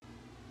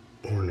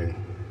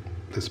Warning.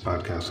 This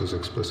podcast is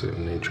explicit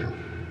in nature.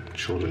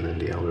 Children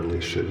and the elderly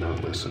should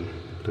not listen.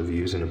 The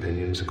views and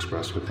opinions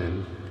expressed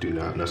within do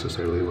not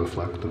necessarily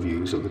reflect the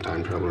views of the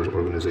Time Travelers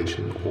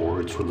Organization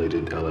or its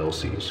related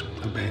LLCs.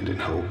 Abandon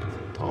hope,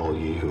 all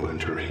ye who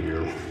enter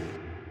here.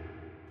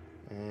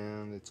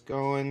 And it's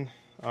going.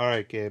 All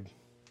right, Gabe.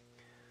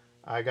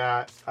 I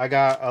got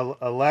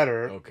a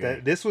letter. Okay.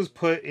 That this was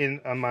put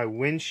in on my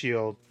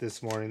windshield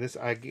this morning.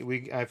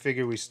 I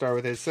figured we start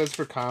with it. It says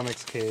for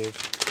Comics Cave.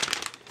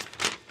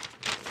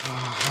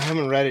 I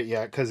haven't read it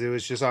yet because it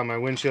was just on my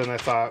windshield, and I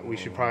thought we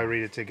should probably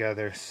read it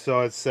together.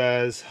 So it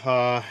says,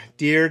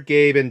 "Dear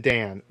Gabe and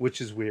Dan,"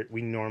 which is weird.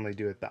 We normally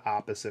do it the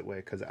opposite way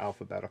because of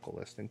alphabetical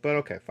listing. But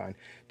okay, fine.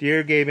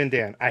 "Dear Gabe and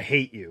Dan, I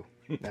hate you."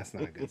 That's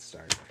not a good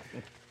start.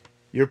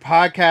 "Your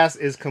podcast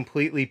is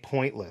completely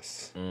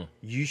pointless.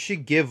 You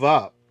should give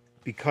up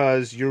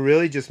because you're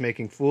really just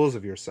making fools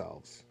of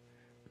yourselves.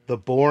 The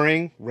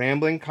boring,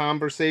 rambling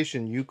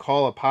conversation you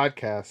call a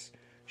podcast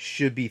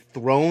should be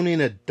thrown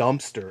in a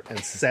dumpster and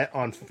set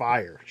on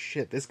fire."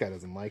 Shit, this guy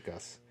doesn't like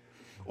us.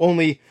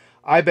 "Only,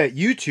 I bet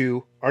you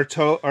two are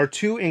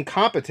too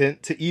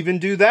incompetent to even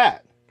do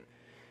that.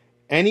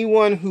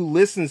 Anyone who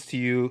listens to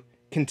you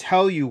can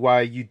tell you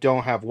why you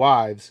don't have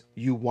wives,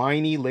 you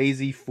whiny,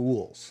 lazy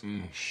fools."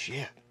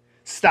 Shit.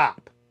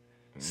 Stop.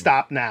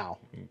 Stop now.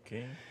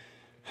 Okay.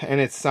 And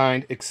it's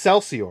signed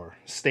Excelsior,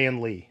 Stan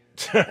Lee.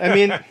 I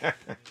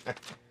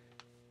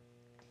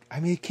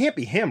mean, it can't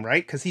be him,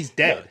 right? Because he's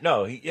dead.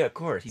 No, of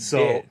course. He's So,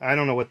 dead. I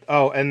don't know what...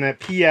 Oh, and that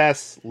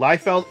P.S.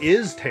 Liefeld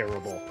is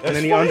terrible. And That's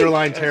then he right.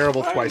 underlined That's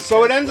terrible right. twice.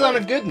 So it That's ends on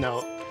a good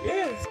note.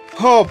 Yeah.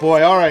 Oh,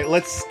 boy. All right,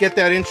 let's get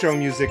that intro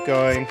music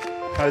going.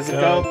 How does it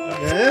go?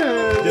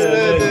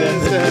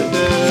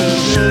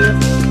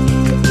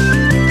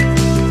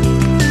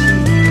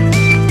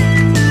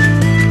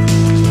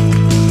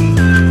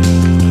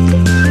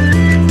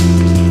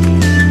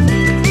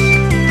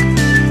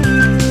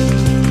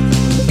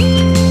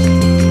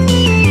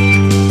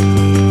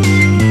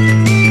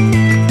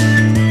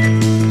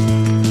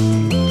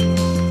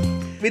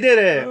 We did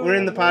it. We're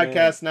in the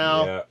podcast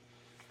now. Yeah.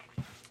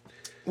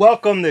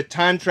 Welcome to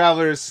Time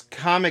Travelers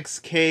Comics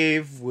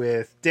Cave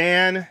with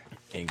Dan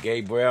And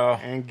Gabriel.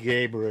 and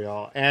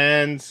Gabriel.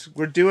 And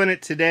we're doing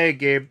it today,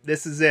 Gabe.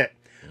 This is it.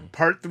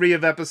 Part 3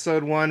 of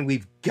episode 1.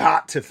 We've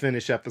got to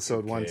finish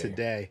episode 1 Okay.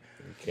 today.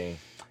 Okay.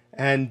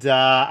 And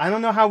I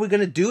don't know how we're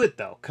going to do it,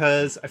 though,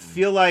 because I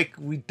feel like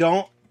we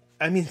don't...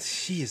 I mean,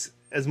 jeez,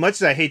 as much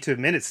as I hate to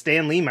admit it,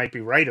 Stan Lee might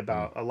be right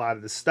about a lot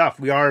of this stuff.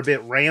 We are a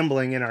bit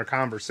rambling in our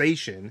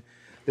conversation.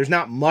 There's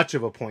not much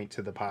of a point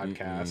to the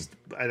podcast.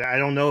 I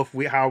don't know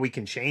how we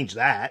can change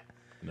that.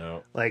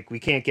 No. Like, we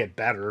can't get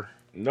better.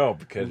 No,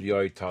 because we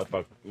already talked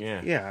about...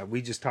 Yeah. Yeah,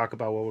 we just talk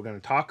about what we're going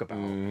to talk about,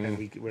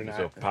 and we're not...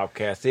 So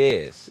podcast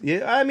is.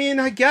 Yeah, I mean,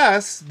 I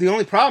guess the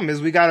only problem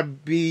is we got to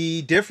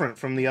be different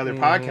from the other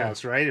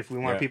podcasts, right? If we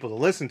want Yeah. people to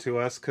listen to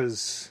us,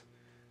 because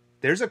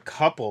there's a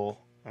couple,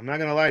 I'm not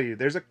going to lie to you,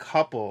 there's a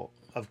couple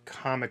of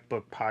comic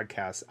book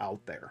podcasts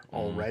out there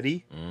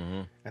already,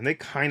 and they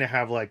kind of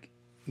have, like,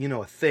 you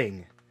know, a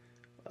thing,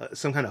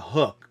 some kind of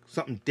hook,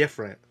 something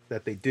different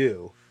that they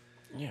do.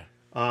 Yeah.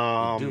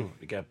 Um, They do.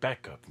 They got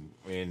backup.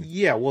 And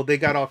Yeah, well, they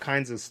got all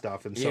kinds of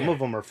stuff, and some Yeah. of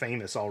them are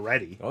famous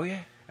already, oh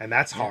yeah. and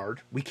that's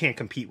hard. We can't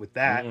compete with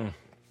that.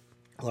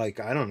 Like,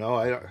 I don't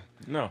know,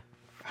 No.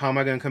 how am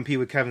I going to compete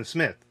with Kevin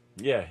Smith?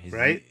 Yeah.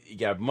 Right? He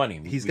got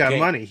money. He's We got can't-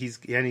 money.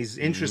 He's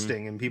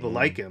interesting, and people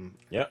like him.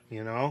 Yep.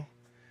 You know,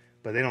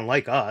 but they don't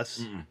like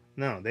us.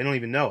 No, they don't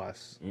even know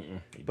us.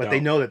 But they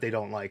don't. know that they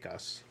don't like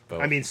us.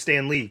 But- I mean,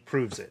 Stan Lee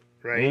proves it,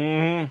 right?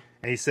 And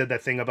he said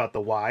that thing about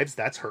the wives.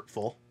 That's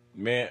hurtful.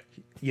 Man,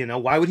 You know,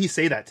 why would he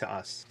say that to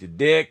us? the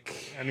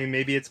dick. I mean,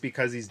 maybe it's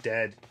because he's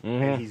dead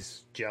and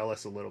he's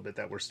jealous a little bit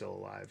that we're still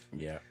alive.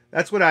 Yeah.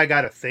 That's what I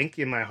got to think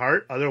in my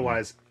heart.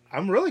 Otherwise,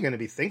 I'm really going to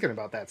be thinking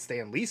about that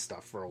Stan Lee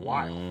stuff for a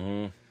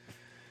while.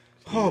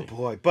 Oh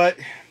boy, but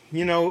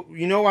you know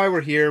why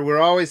we're here. We're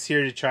always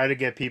here to try to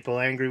get people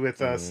angry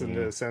with us and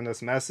to send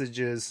us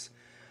messages.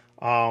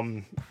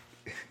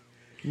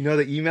 You know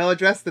the email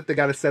address that they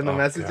got to send the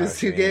messages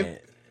to, Gabe? man.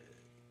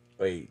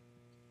 Wait.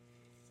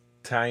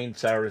 Time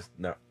Cyrus.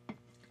 No.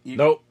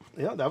 Nope.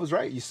 Yeah, that was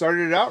right. You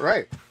started it out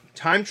right.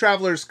 Time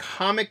Travelers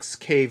Comics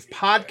Cave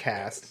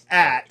Podcast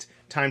at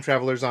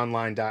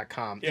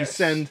timetravelersonline.com. You Yes.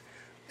 send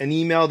an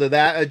email to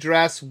that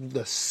address.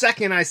 The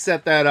second I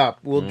set that up,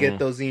 we'll get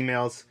those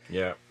emails.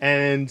 Yeah.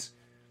 And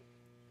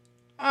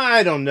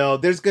I don't know.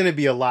 There's going to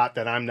be a lot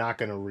that I'm not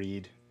going to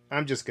read.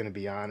 I'm just going to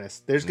be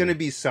honest. There's going to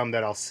be some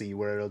that I'll see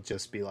where it'll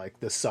just be like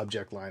the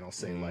subject line will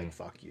say like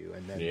fuck you,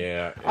 and then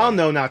Yeah. I'll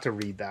know not to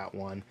read that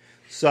one.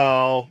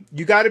 So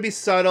you got to be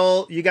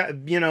subtle. You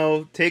got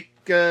take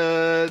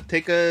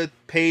a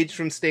page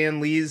from Stan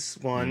Lee's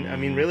one. I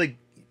mean, really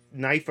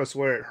knife us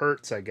where it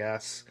hurts, I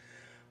guess,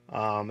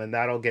 and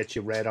that'll get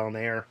you read on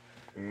air.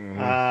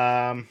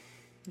 All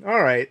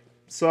right.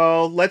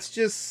 So let's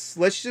just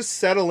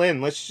settle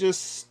in. Let's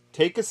just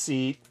take a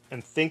seat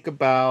and think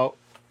about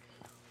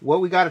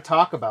what we got to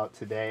talk about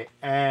today.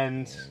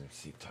 And Let me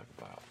see. Talk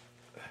about.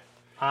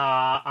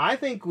 I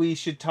think we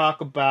should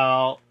talk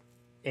about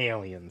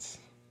aliens.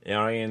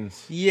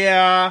 Aliens.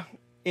 Yeah,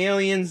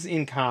 aliens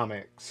in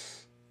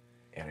comics.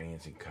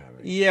 Aliens in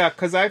comics. Yeah,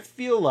 because I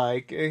feel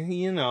like,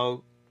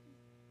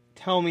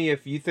 tell me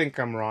if you think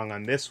I'm wrong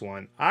on this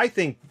one. I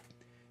think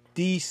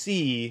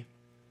DC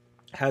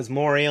has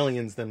more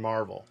aliens than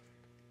Marvel.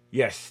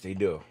 Yes, they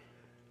do.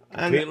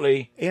 And-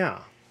 Completely. Yeah.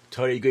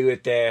 Totally agree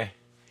with that.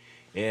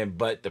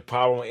 But the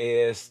problem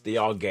is they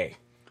all gay.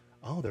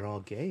 Oh, they're all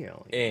gay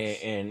aliens.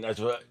 And that's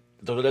what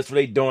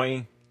they're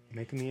doing.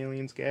 Making the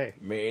aliens gay.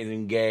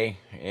 Amazing gay.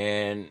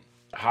 And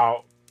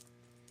how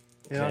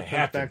It all can it comes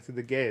happen? back to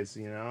the gays,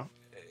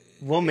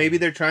 Well, maybe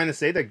they're trying to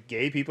say that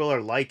gay people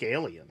are like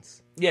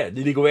aliens. Yeah,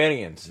 the legal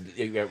aliens.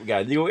 We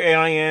got legal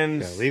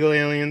aliens. Yeah, legal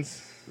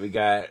aliens. We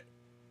got.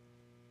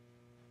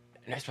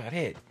 And that's about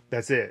it.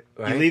 That's it.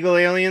 Right. Illegal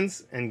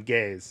aliens and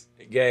gays.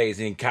 Gays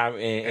and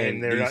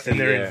And they're DC,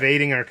 they're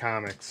invading our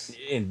comics.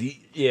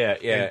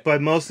 Yeah.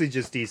 But mostly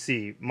just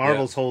DC.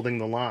 Marvel's holding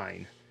the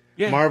line.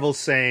 Yeah. Marvel's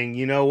saying,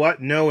 you know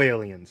what? No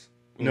aliens.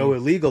 No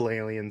illegal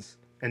aliens.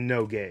 And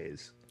no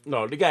gays.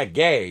 No, they got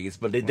gays,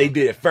 but they did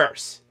it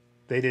first.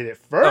 They did it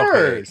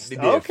first. they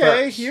did it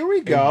Okay, first. here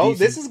we go. And DC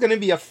This is going to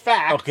be a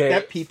fact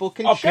that people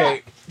can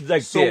check.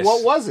 Like So this.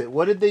 what was it?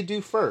 What did they do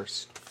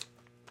first?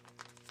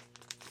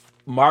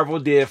 Marvel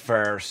did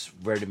first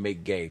where to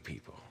make gay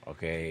people.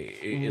 Okay,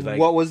 it's like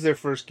What was their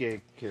first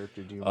gay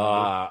character? Do you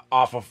remember?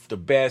 off of the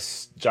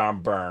best John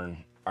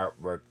Byrne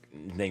artwork.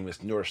 His name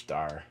was North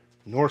Star.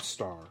 North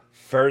Star.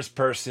 First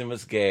person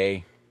was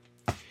gay,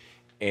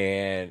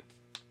 and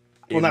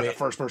Well, not the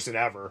first person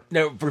ever.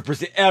 no first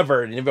person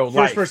ever in real First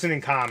life. person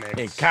in comics.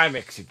 in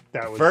comics.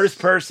 That was First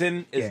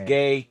person is gay.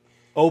 gay.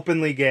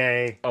 Openly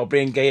gay.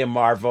 Being gay in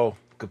Marvel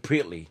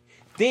completely.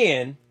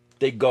 Then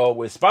they go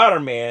with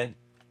Spider-Man,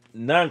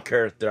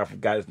 non-character. I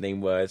forgot his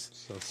name was.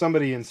 So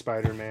somebody in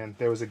Spider-Man,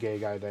 there was a gay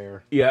guy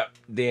there. Yep.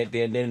 Then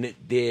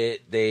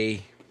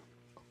they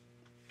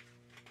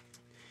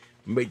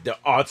make the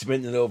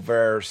ultimate little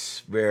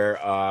verse where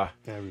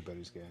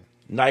Everybody's gay.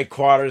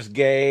 Nightcrawler's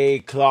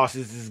gay,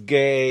 Colossus is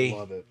gay.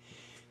 Love it.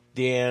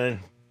 Then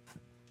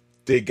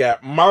they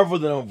got Marvel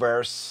little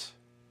verse.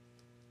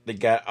 They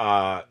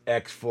got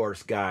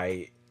X-Force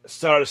guy,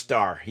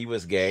 Star. He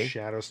was gay.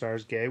 Shadow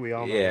Star's gay. We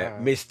all know Yeah,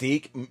 that.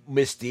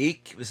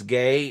 Mystique was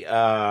gay.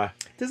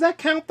 Does that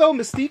count though?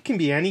 Mystique can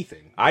be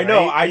anything. I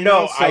know, right? I You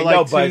know, So, I like,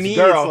 know, to but it's a me,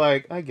 girl. it's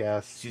like, I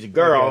guess She's a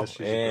girl, I guess she's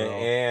a girl.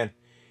 and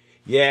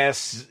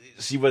yes,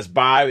 she was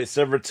bi with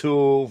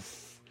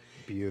Silvertooth,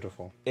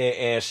 Beautiful.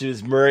 and she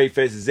was Murray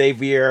faces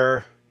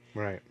Xavier,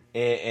 Right.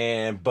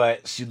 and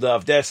but she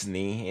loved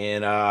Destiny,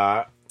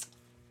 and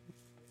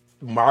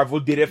Marvel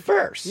did it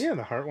first. Yeah,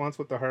 the heart wants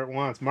what the heart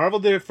wants. Marvel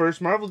did it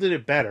first. Marvel did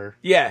it better.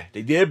 Yeah,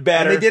 they did it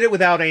better. And they did it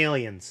without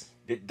aliens.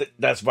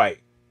 That's right.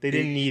 They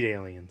didn't need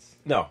aliens.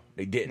 No,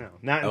 they didn't. No,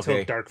 not until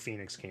Okay. Dark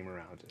Phoenix came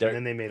around. Dark- and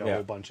then they made a yeah.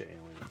 whole bunch of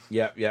aliens.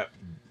 Yep.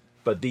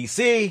 But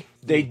DC,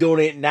 they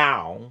doing it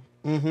now.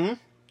 Mm-hmm.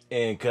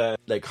 And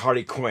like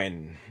Harley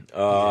Quinn,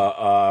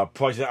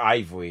 Poison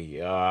Ivy,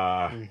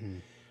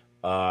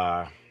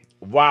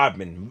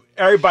 Wadman.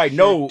 Everybody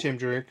know. Tim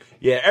Drake.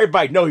 Yeah,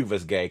 everybody know he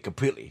was gay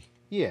completely.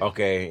 Yeah.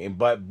 Okay, and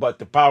but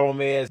the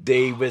problem is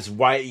Davis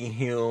White and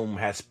Hume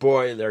has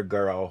spoiled their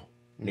girl,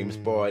 named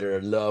spoiled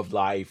her love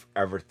life,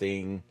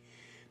 everything.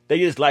 They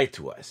just lied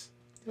to us.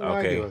 They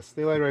lied to us.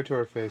 They lied right to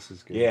our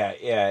faces. Kid. Yeah,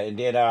 and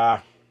then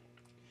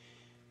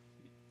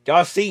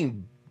y'all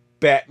seen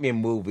Batman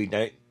movie,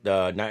 the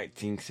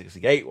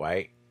 1968,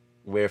 right?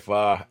 With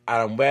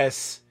Adam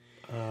West,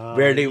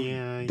 where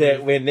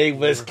when they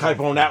was kind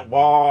of on that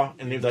wall,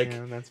 and they was like,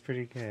 yeah, that's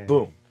pretty gay.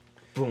 boom,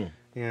 boom.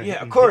 Yeah, Yeah,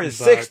 of and course,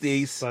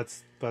 hitting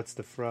 60s. Butts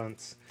the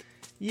fronts.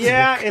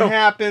 Yeah, it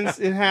happens.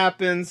 It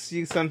happens.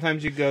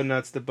 Sometimes you go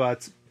nuts to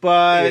butts,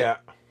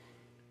 but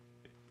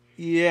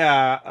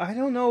yeah, I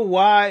don't know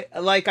why.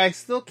 Like, I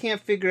still can't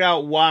figure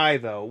out why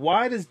though.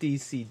 Why does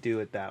DC do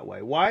it that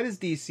way? Why does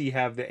DC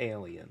have the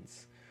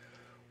aliens?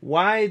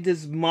 Why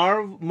does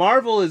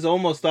Marvel is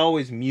almost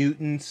always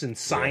mutants and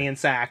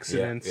science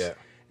accidents,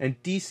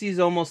 and DC's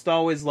almost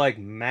always like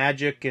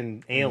magic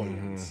and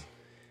aliens.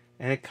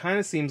 And it kind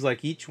of seems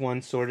like each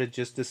one sort of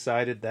just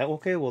decided that,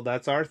 okay, well,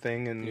 that's our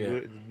thing,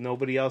 and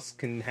nobody else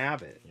can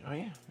have it. Oh,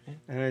 yeah.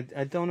 And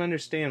I don't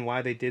understand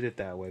why they did it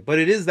that way. But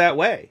it is that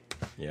way.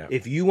 Yeah.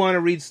 If you want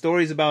to read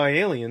stories about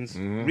aliens,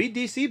 read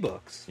DC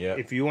books. Yeah.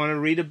 If you want to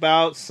read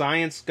about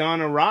science gone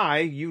awry,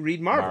 you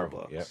read Marvel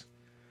books.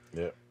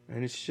 Yep.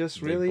 And it's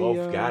just They really...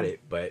 both got it,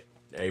 but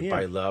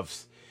everybody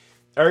loves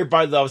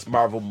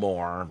Marvel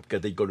more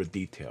because they go to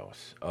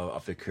details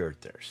of the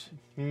characters.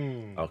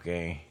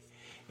 Okay.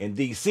 In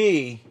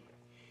DC,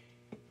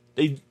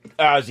 they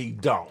actually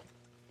don't,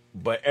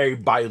 but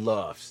everybody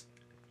loves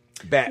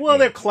Batman. Well,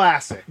 they're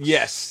classics.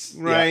 yes,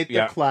 Right?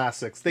 Yeah, They're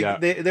classics.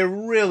 They're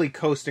really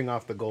coasting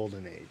off the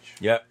golden age.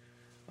 Yep.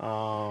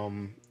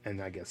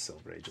 And I guess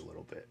Silver Age a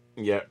little bit.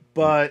 Yep.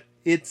 But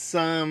it's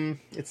sad.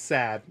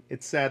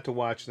 It's sad to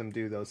watch them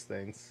do those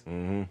things.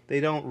 Mm-hmm. They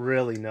don't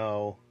really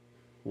know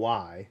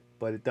why,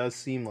 but it does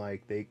seem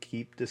like they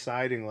keep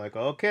deciding, like,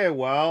 okay,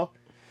 well,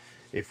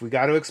 if we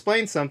got to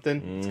explain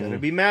something, it's going to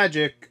be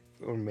magic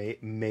or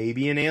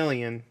maybe an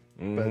alien,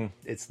 but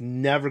it's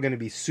never going to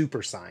be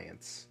super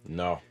science.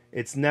 No.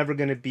 It's never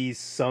going to be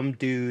some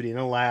dude in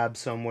a lab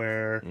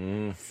somewhere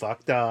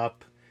fucked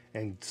up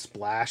and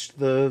splashed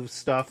the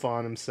stuff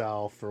on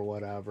himself or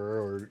whatever,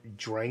 or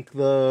drank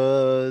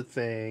the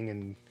thing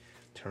and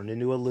turned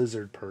into a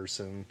lizard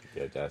person.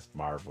 Yeah, that's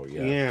Marvel.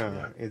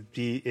 Yeah.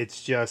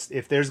 It's just,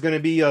 if there's going to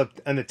be an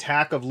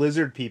attack of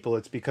lizard people,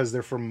 it's because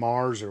they're from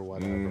Mars or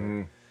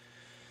whatever.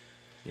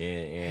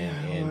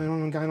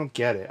 And I don't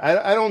get it.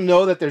 I don't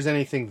know that there's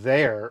anything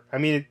there. I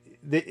mean,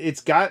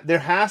 there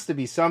has to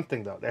be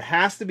something, though. There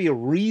has to be a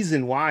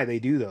reason why they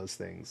do those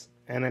things.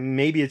 And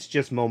maybe it's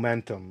just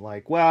momentum.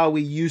 Like, well,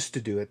 we used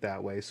to do it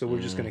that way, so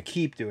we're just going to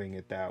keep doing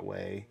it that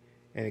way.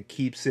 And it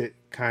keeps it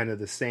kind of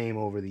the same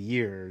over the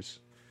years.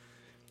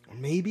 Or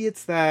maybe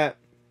it's that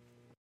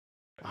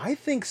I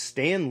think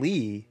Stan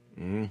Lee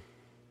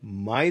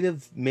might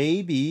have,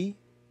 maybe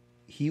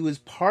he was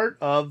part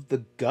of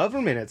the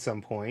government at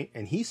some point,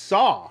 and he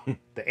saw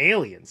the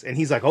aliens, and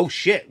he's like, oh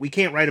shit, we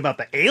can't write about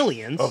the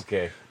aliens.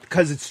 Okay.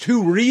 Because it's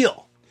too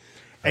real.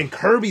 And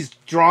Kirby's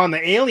drawing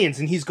the aliens,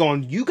 and he's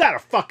going, you gotta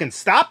fucking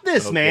stop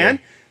this, man.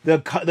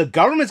 The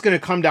government's gonna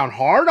come down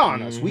hard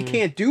on us. We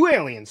can't do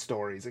alien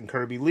stories. And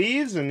Kirby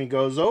leaves, and he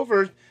goes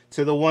over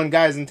to the one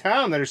guys in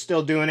town that are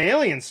still doing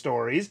alien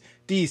stories,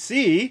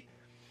 DC,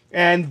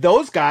 and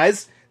those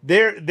guys,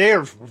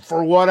 they're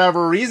for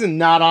whatever reason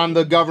not on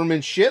the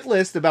government shit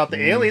list about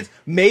the aliens.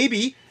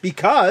 Maybe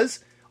because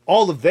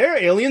all of their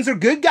aliens are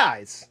good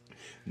guys.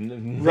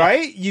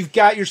 Right? You've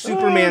got your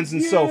Supermans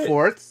and so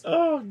forth.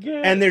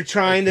 And they're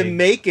trying to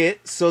make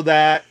it so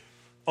that,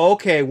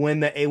 okay,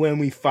 when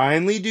we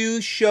finally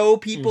do show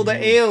people the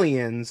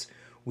aliens,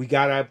 we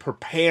gotta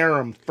prepare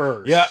them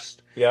first.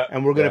 Yeah.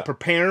 And we're gonna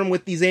prepare them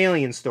with these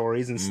alien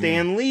stories. And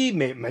Stan Lee,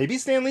 maybe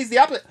Stan Lee's the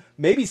opposite.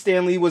 Maybe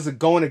Stan Lee was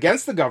going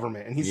against the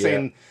government, and he's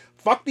saying,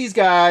 fuck these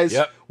guys.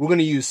 We're going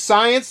to use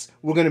science.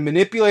 We're going to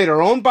manipulate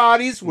our own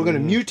bodies. We're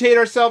going to mutate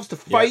ourselves to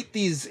fight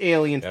these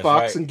alien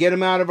fucks and get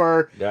them out of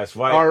our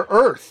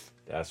Earth.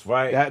 That's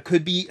right. That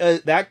could be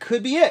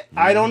it.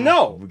 I don't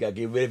know. We got to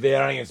get rid of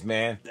aliens,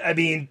 man. I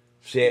mean,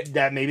 shit.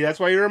 Maybe that's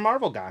why you're a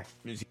Marvel guy.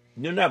 You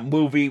know that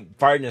movie,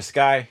 Fire in the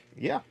Sky?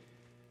 Yeah.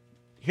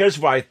 Here's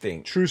what I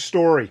think. True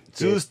story.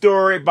 True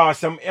story about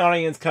some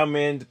aliens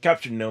coming in to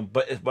capture them,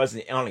 but it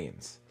wasn't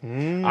aliens.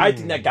 I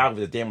think that guy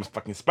was a damn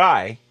fucking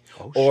spy.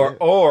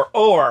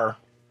 Or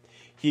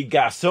he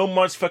got so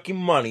much fucking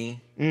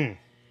money, he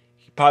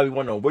probably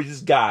want to know where's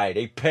this guy.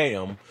 They pay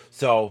him,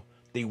 so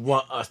they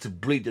want us to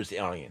believe there's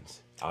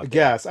aliens. I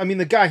guess. I mean,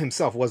 the guy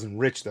himself wasn't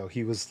rich, though.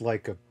 He was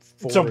like a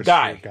forester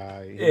guy.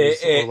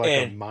 Or like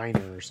a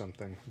miner or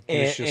something.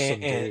 He was just some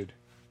dude.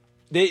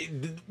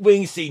 We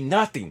ain't see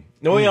nothing.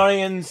 No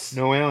aliens.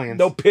 No aliens.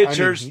 No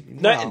pictures.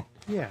 Nothing.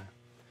 Well, yeah.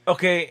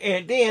 Okay,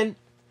 and then...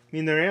 I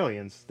mean, they're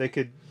aliens. They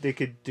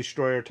could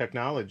destroy our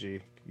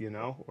technology,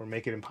 or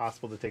make it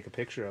impossible to take a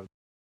picture of.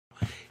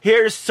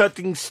 Here's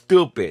something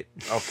stupid,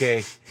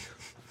 okay?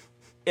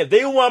 If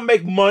they want to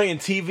make money in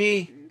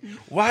TV,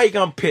 why are you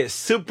going to put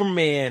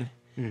Superman,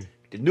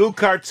 the new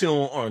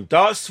cartoon, on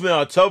Adult Swim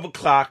at 12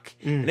 o'clock,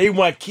 and they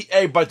want to keep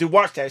everybody to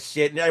watch that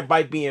shit, and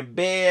everybody be in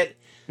bed,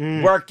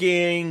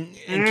 working,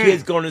 and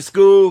kids going to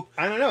school?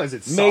 I don't know. Is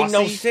it saucy? Made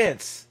no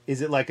sense.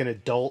 Is it like an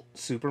adult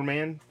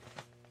Superman?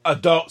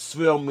 Adult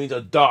Swim means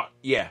adult,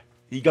 yeah.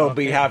 He gonna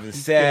be having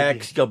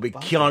sex, he's gonna be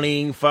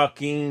killing,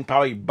 fucking,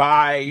 probably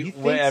bi,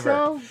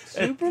 whatever. Think so?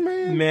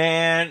 Superman?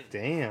 Man.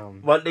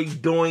 Damn. What they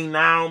doing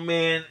now,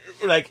 man?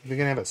 Like, they're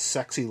gonna have a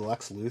sexy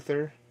Lex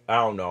Luthor? I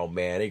don't know,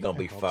 man. They gonna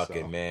be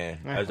fucking, man.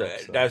 So.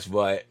 That's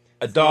what.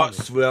 Adult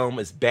Swim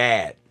is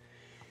bad.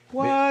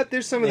 What?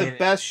 There's some of the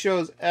best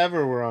shows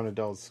ever were on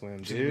Adult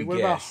Swim, dude. What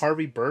about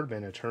Harvey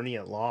Birdman, Attorney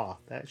at Law?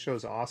 That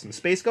show's awesome.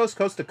 Space Ghost,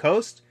 Coast to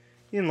Coast?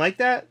 You didn't like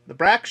that? The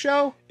Brack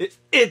Show?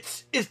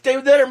 It's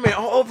David Letterman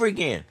all over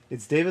again.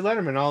 It's David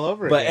Letterman all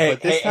over again.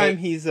 But this time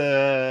he's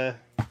a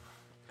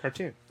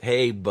cartoon.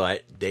 Hey,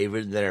 but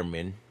David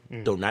Letterman,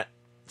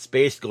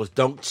 Space Ghost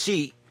don't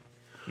cheat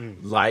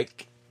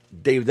like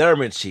David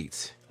Letterman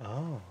cheats.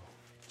 Oh.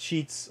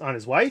 Cheats on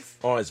his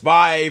wife? On his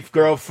wife,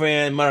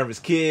 girlfriend, mother of his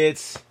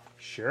kids.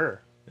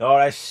 Sure. All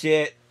that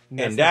shit.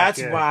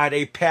 That's why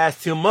they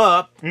passed him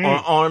up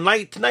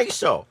on Tonight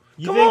Show.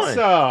 You think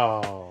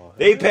so?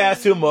 They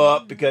passed him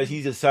up because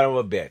he's a son of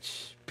a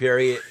bitch.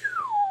 Period.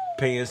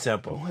 Plain and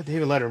simple. Why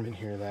David Letterman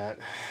hear that?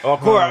 Of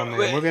course. Oh, man.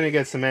 We're going to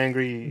get some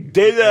angry...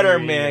 David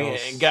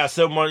Letterman got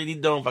so much, he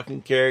don't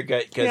fucking care.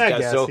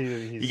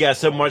 He got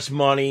so much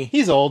money.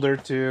 He's older,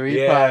 too.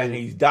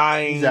 He's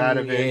dying. He's out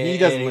of it. He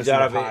doesn't listen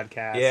to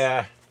podcasts.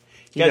 Yeah.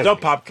 He got no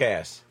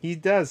podcast. He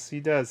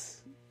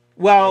does.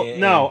 Well,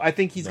 no, I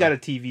think he's got a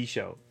TV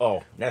show.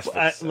 Oh,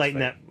 Netflix. Like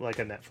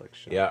a Netflix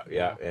show.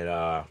 Yeah.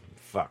 And,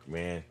 fuck,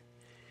 man.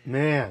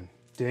 Man,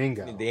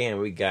 dingo. Damn,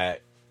 we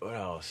got... What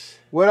else?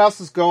 What else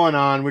is going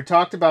on? We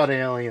talked about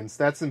aliens.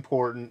 That's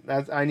important.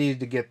 I needed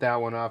to get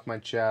that one off my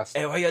chest.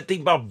 And what do you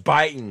think about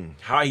Biden?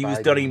 How he was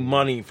stealing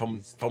money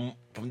from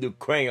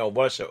Ukraine or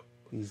Russia?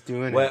 He's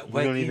doing it.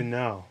 We don't even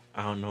know.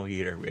 I don't know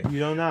either, man. You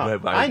don't know.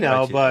 But I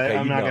know, but okay,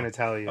 I'm you not know. going to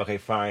tell you. Okay,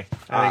 fine.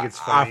 I think it's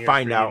funnier I'll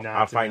find for you out. not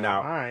I'll to find know.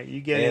 out. All right, you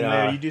get And, in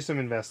there. You do some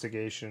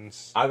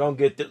investigations. I'm gonna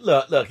get the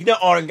look. You know,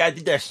 all them guys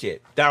did that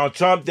shit. Donald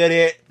Trump did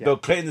it. Yeah. Bill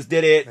Clinton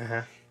did it.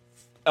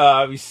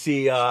 We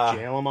see.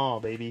 Jail them all,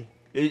 baby.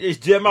 It's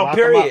jail Lock 'em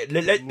period.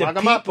 up. Let Lock the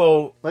 'em up.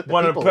 people Let the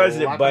want a people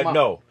president, lock 'em but up.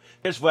 no.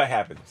 Here's what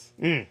happens.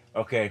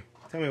 Okay,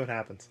 Tell me what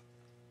happens.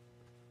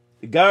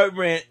 the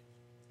government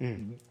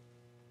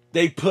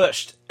they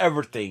pushed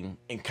everything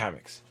in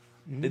comics.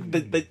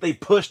 They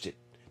pushed it.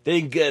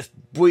 They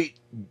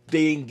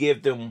didn't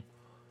give them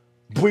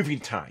briefing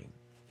time.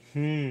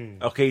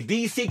 Okay,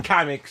 DC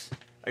Comics,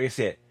 like I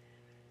said,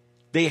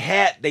 they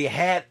had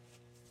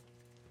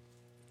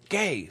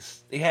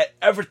gays. They had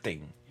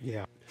everything.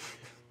 Yeah.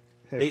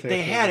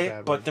 They had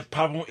it, but the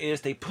problem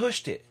is they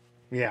pushed it.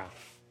 Yeah.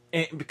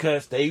 And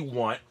because they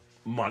want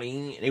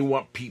money, they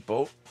want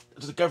people,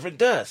 as the government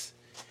does.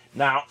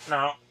 Now,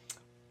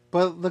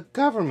 But the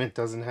government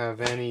doesn't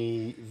have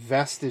any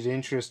vested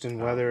interest in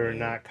whether or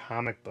not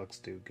comic books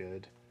do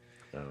good.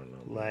 I don't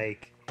know.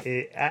 Like,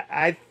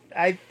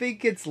 I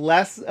think it's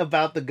less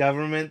about the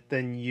government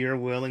than you're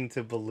willing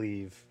to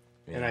believe.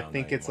 And I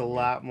think it's a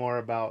lot more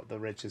about the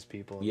richest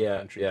people in the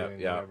country doing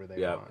whatever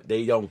they want.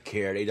 They don't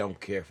care. They don't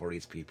care for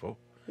these people.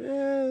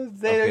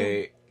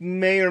 They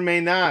may or may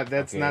not.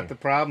 That's not the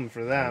problem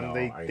for them.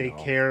 I They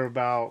know. care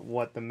about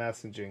what the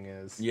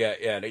messaging is.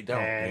 Yeah, they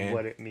don't, and man.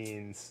 what it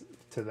means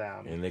to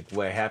them. And like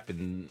what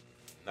happened,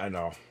 I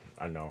know.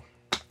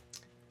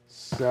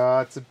 So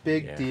it's a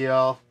big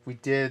deal. We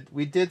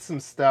did some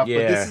stuff, but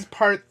this is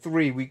part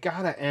 3. We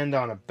gotta end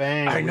on a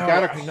bang. I know, we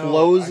gotta I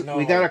close. know.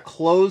 We gotta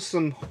close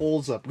some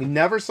holes up. We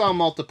never saw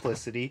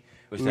Multiplicity.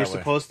 What's we were that one?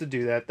 supposed to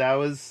do that. That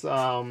was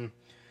a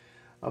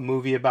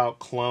movie about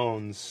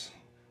clones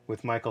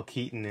with Michael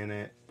Keaton in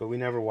it, but we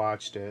never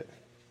watched it.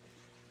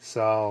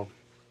 So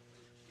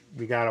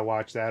we gotta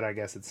watch that, I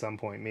guess, at some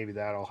point. Maybe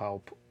that'll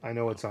help. I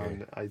know it's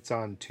on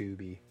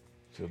Tubi.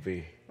 Should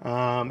be.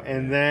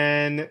 And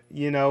then,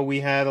 we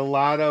had a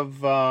lot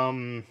of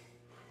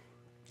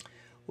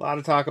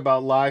talk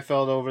about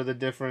Liefeld over the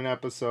different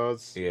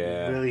episodes.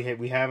 Yeah. Really,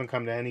 we haven't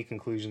come to any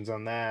conclusions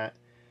on that,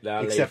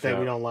 Now, except that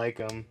we don't like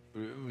him.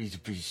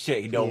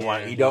 Shit, he don't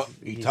want. He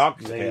He's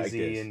talks lazy like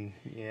this. and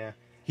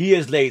He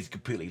is lazy,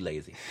 completely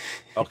lazy.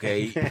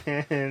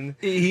 Okay, And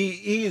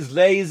he is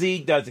lazy.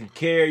 Doesn't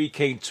care. You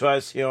can't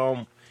trust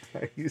him.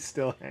 are you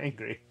still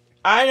angry?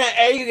 I ain't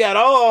angry at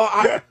all.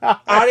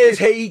 I just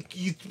hate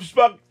you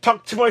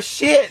talk too much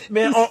shit,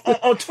 man,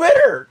 on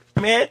Twitter,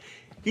 man.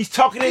 He's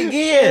talking Are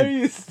again.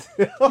 you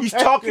still He's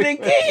talking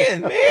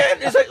again, man.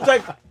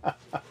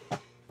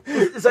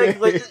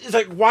 It's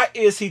like, why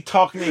is he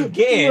talking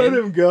again? Let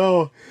him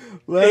go.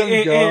 Let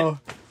him go.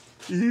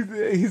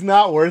 He's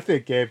not worth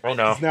it, Gabe. I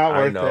know. He's not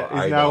worth it.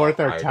 He's not worth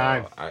our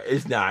time.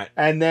 It's not.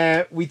 And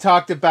then we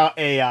talked about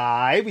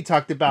AI. We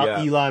talked about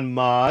Elon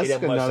Musk,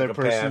 Elon Musk, another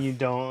person psychopath. you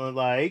don't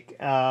like.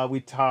 We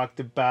talked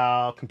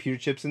about computer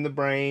chips in the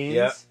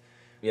brains.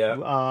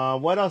 Yeah.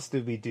 What else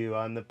did we do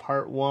on the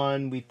part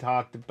 1? We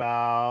talked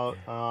about.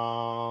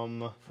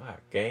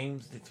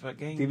 Games. It's about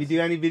games. Did we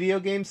do any video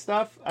game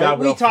stuff?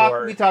 Diablo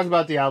 4. We talked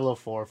about Diablo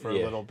 4 for a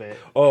little bit.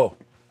 Oh,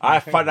 I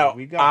found out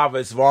we got- I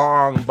was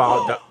wrong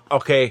about the.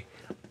 Okay.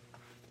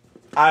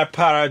 I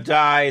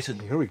apologize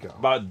Here we go.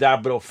 about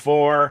Diablo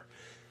 4.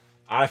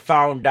 I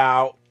found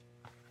out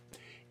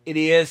it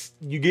is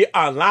you get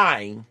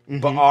online,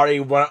 but all they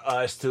want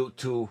us to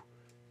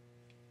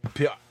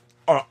put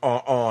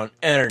on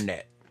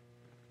internet.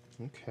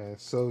 Okay,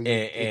 so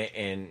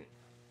And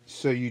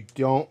so you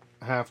don't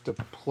have to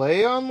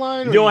play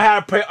online. you don't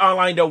have to play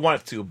online. Don't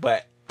want to,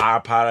 but I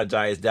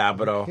apologize,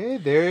 Diablo. Okay,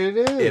 there it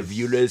is. If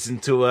you listen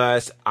to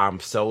us, I'm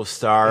so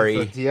sorry.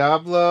 If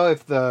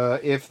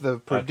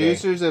the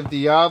producers of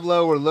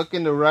Diablo were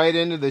looking to write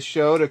into the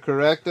show to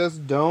correct us,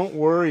 don't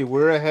worry,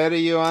 we're ahead of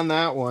you on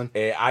that one.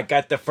 And I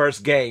got the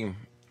first game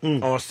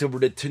on Super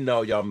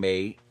Nintendo y'all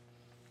made.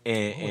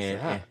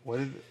 And What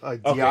is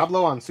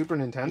Diablo on Super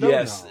Nintendo?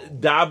 yes, No.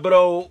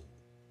 Diablo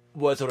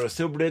was on the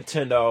Super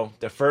Nintendo.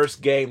 The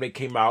first game that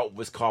came out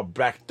was called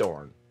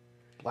Blackthorn.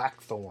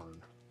 Blackthorn.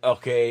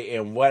 Okay,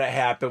 and what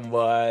happened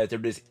was there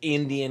was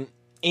Indians.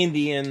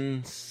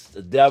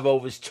 The devil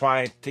was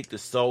trying to take the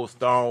soul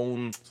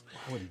stones,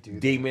 Why would he do that?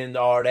 demon,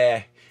 all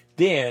that.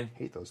 Then I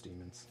hate those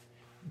demons.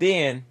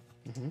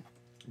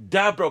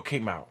 Diablo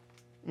came out.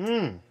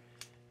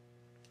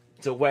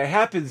 So what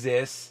happens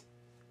is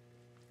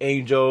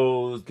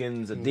angels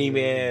getting the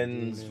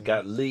demons,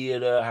 got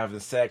Leah having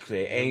sex with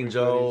an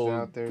angel,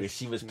 out there because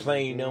she was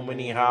playing them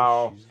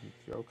anyhow. She's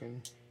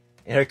joking.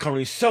 And here come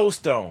these soul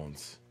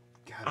stones.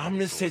 God, I'm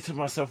gonna say to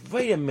myself,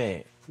 wait a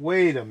minute.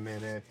 wait a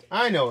minute.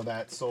 I know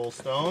that Soul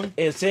Stone.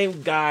 And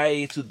same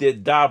guys who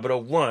did Diablo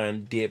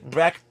 1 did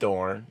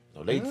Blackthorn.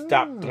 So they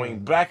stopped doing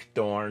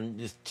Blackthorn,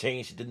 just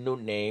changed the new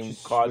name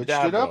called Switched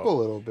Diablo. it up a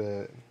little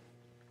bit.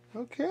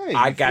 Okay.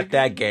 I you got figured-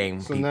 that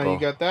game, So people. now you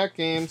got that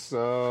game,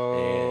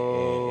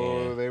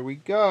 so And- there we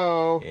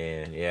go.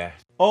 And yeah.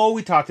 Oh,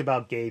 we talked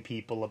about gay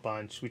people a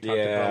bunch. We talked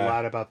Yeah. a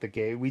lot about the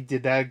gay. We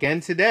did that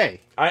again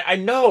today. I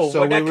know.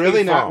 So where that we're really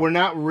came not. from. We're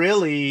not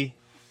really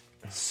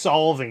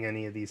solving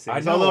any of these things. I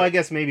know. Although I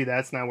guess maybe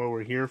that's not what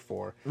we're here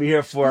for. We're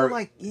here for.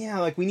 Like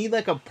we need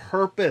like a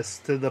purpose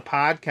to the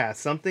podcast,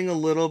 something a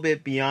little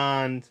bit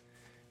beyond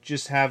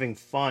just having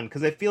fun.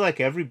 Because I feel like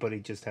everybody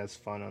just has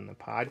fun on the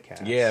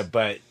podcast. Yeah,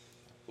 but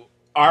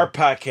our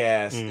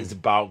podcast is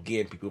about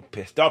getting people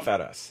pissed off at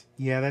us.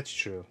 Yeah, that's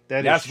true.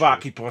 That's why I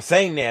keep on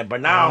saying that.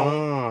 But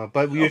now,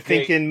 but you're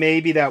thinking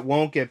maybe that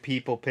won't get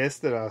people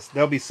pissed at us.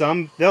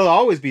 There'll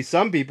always be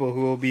some people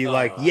who will be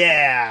like,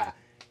 yeah,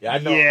 I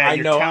know, yeah, I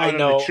you're know, telling I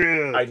know, them the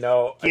truth. I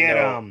know, Get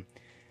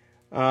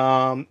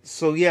them.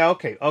 So yeah,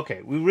 okay.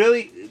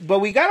 But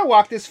we got to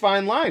walk this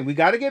fine line. We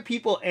got to get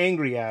people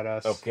angry at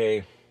us.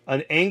 Okay.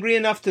 Angry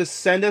enough to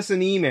send us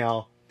an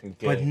email,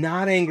 Okay. but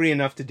not angry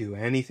enough to do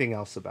anything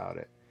else about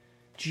it.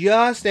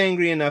 Just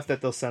angry enough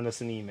that they'll send us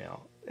an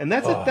email. And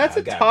that's a I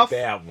got tough a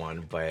bad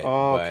one, but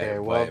Okay,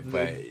 but, well,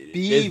 but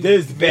be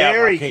this bad one, I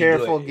very can't do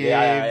careful, it. Gabe.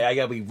 Yeah, I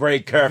gotta be very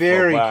careful.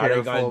 Very but I ain't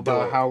careful gonna do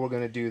about it. how we're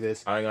going to do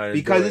this. I ain't gonna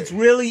Because do it. it's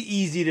really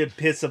easy to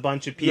piss a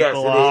bunch of Yes,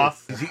 people it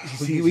off.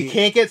 is. We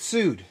can't get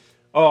sued.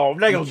 Oh, we're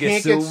not gonna We get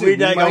can't sued. get sued. We're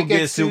not We gonna might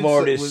get sued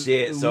over this so-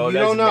 shit. So you it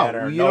don't doesn't know.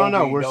 matter. You No, don't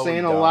know. we We're don't,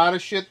 saying we a don't. lot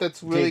of shit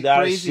that's really Say a lot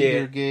of crazy shit,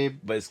 here, Gabe.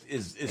 But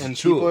it's And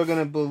true. people are going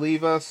to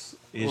believe us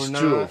It's or not.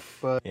 truth.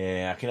 But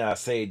Yeah, I cannot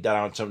say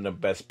Donald Trump the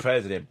best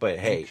president, but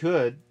hey, you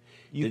could.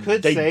 You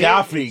could they say it.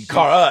 definitely It's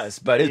call us,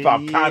 but it's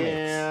about yeah.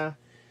 comics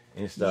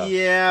and stuff.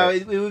 Yeah,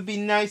 But- it would be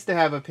nice to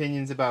have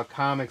opinions about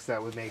comics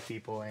that would make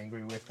people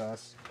angry with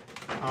us.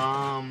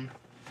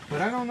 But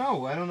I don't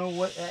know. I don't know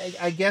what.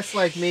 I guess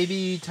like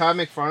maybe Todd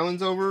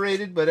McFarlane's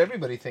overrated, but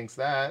everybody thinks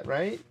that,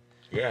 right?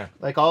 yeah.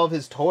 Like all of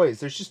his toys.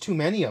 There's just too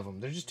many of them.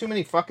 There's just too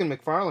many fucking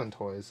McFarlane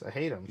toys. I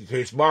hate them. He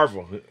hates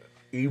Marvel.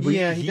 He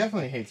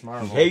definitely hates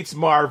Marvel. He hates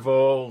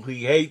Marvel.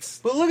 He hates.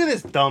 But look at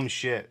this dumb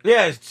shit.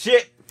 Yeah, it's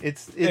shit.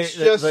 It's It's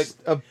just like-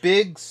 a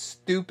big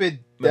stupid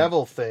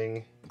devil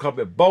thing. Called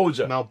it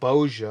Boja.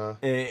 Malboja.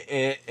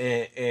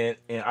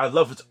 And I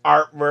love his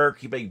artwork.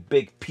 He make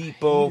big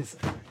people.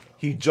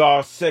 He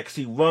draws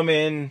sexy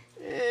women.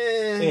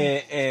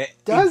 And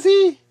Does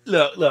he?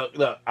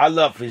 Look. I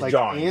love his Like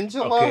drawing.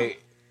 Angela? Okay.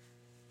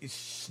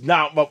 It's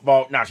not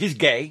well. Now she's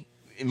gay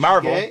in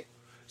Marvel. Gay?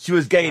 She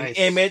was gay Nice. in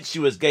Image. She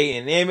was gay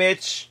in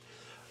Image.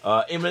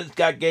 Image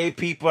got gay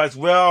people as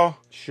well.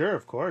 Sure,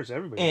 of course.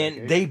 Everybody.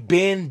 And they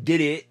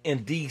did it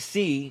in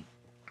DC.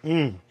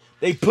 Mm.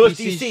 They pushed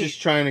DC's DC.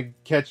 just trying to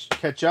catch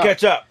up.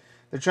 Catch up.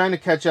 They're trying to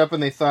catch up,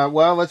 and they thought,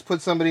 well, let's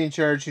put somebody in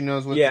charge who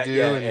knows what Yeah, to do.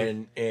 yeah.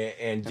 and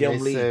And Jim they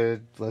Lee.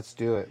 said, let's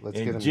do it. Let's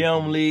get him. And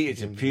Jim Lee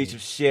is a Jim piece Lee.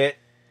 of shit.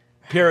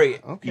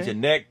 Period. Okay. He's the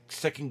next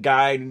second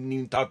guy I didn't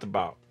even talked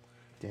about.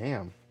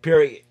 Damn.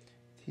 Period.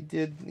 He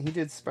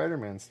did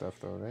Spider-Man stuff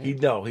though, right? He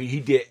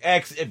did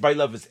X. Everybody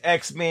loves his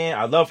X-Men.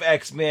 I love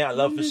X-Men. I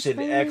love his shit in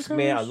Spider-Man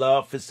X-Men. I covers?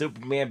 love his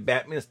Superman,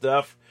 Batman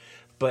stuff.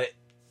 But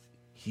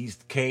he's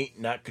can't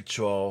not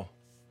control.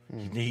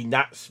 He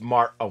not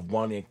smart of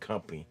one in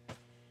company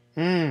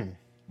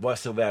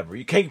whatsoever.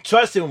 You can't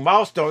trust him.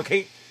 Milestone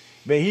can't.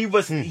 Man,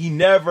 he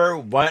never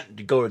wanted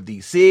to go to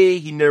DC.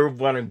 He never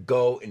wanted to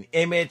go in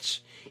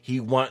Image. He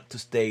wanted to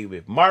stay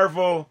with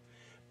Marvel,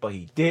 but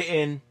he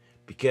didn't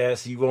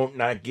because he won't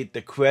not get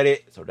the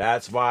credit. So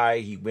that's why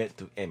he went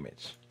to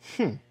Image.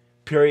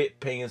 Period.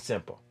 Plain and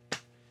simple.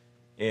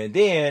 And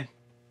then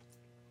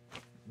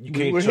you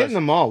can't We're trust. hitting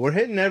them all. We're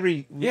hitting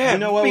every. Yeah, you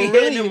know what? we We're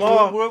hitting really, them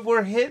all.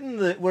 We're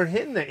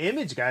hitting the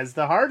Image guys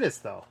the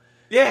hardest though,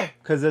 Yeah.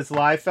 because it's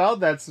Liefeld.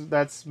 That's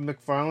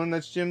McFarlane.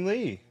 That's Jim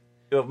Lee.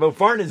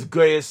 McFarlane is the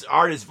greatest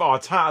artist of all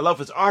time. I love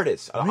his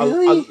artists.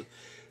 Really?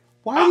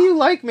 Why do you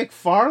like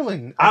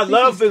McFarlane? I think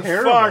love he's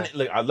terrible. McFarlane.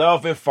 Look, I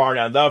love McFarlane.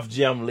 I love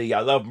Jim Lee.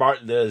 I love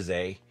Martin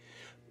Lizzie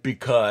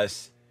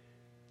because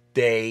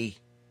they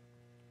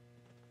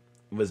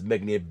was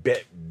making it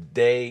bet.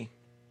 They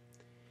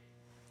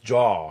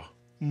draw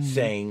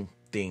same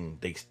thing.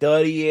 They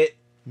study it.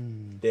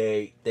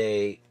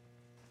 They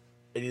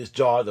just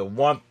draw the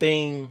one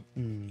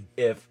thing.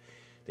 If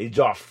they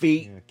draw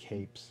feet, Yeah,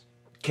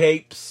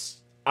 capes,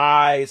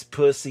 eyes,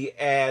 pussy,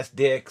 ass,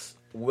 dicks,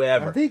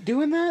 whatever. Are they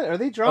doing that? Are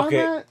they drawing Okay.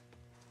 that?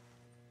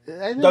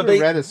 I never they-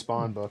 read a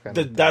Spawn book. I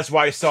don't think. That's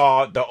why I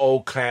saw the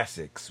old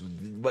classics.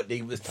 What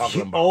they was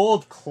talking The about.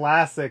 old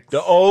classics.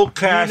 The old You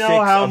classics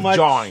know how of much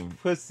drawing.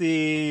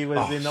 pussy was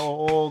Oh, in the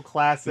old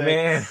classics.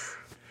 Man.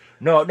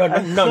 No,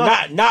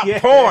 not Yeah.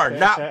 porn.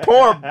 Not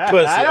porn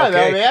pussy. I don't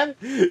okay? know,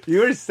 man. You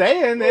were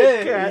saying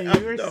it. Okay,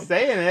 You were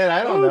saying it.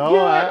 I don't know.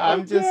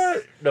 I'm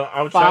just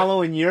I'm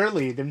following your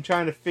lead. I'm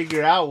trying to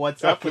figure out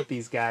what's up Okay. with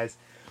these guys.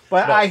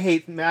 But No. I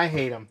hate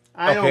them.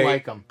 I don't Okay.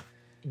 like them.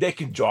 They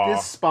can draw.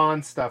 This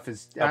Spawn stuff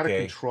is out of Okay.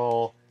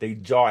 control. They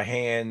draw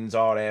hands,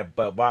 all that.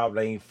 But Bob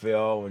Lane,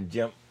 Phil, and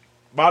Jim,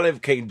 Bob Lane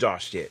can't draw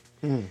shit.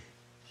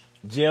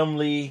 Jim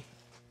Lee,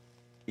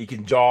 he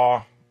can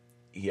draw,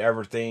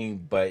 everything,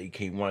 but he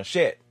can't run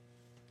shit.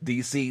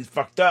 DC's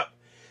fucked up.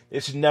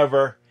 It should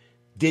never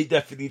did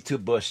that 52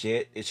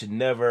 bullshit. It should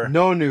never.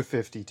 No new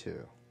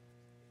 52.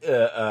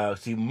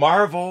 see,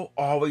 Marvel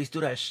always do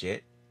that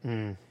shit.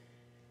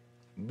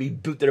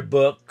 Reboot their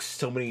books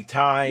so many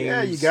times.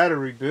 Yeah, you got to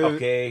reboot.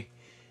 Okay,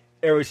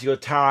 every single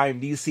time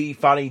DC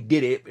finally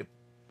did it,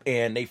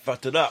 and they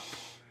fucked it up.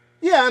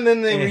 Yeah, and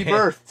then they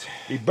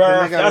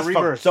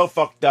rebirthed. So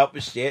fucked up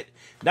and shit.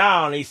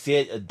 Now they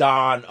said a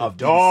dawn of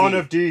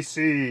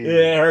DC.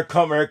 Yeah, here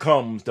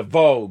comes the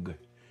Vogue.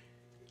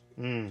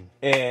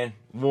 And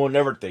ruined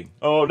everything.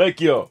 Oh, thank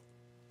you.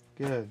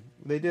 Good.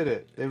 They did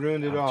it. They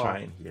ruined it all.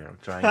 I'm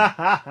trying.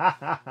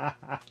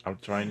 I'm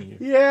trying here.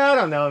 Yeah, I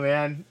don't know,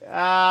 man.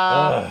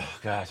 Oh,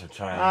 gosh, I'm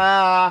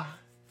trying.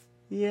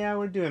 Yeah,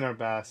 we're doing our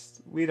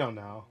best. We don't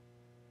know.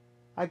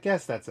 I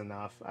guess that's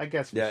enough. I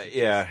guess.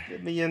 Yeah.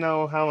 You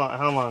know, how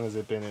long has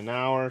it been? An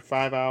hour?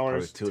 5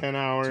 hours? 10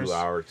 hours? 2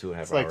 hours, 2.5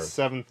 hours. It's like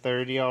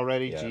 7:30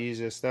 already. Yeah.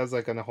 Jesus, that was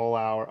like a whole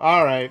hour.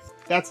 All right,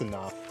 that's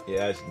enough.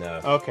 Yeah, that's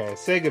enough. Okay,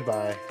 say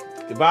goodbye.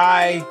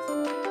 Goodbye.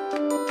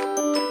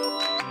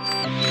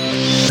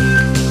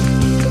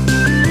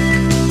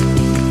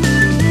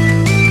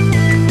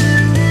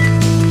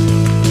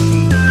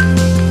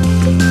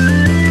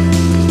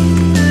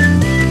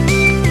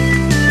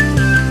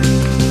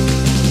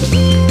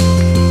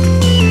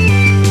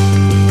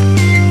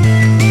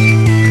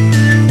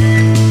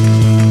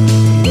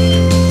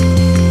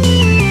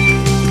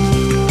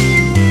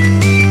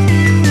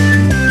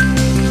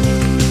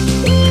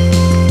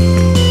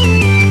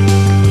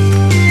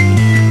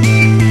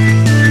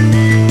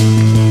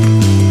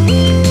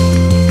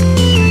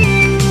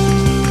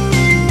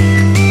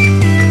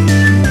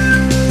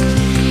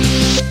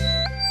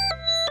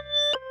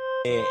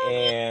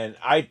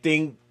 I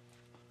think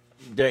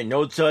there ain't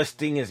no such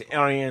thing as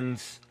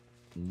aliens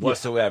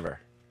whatsoever.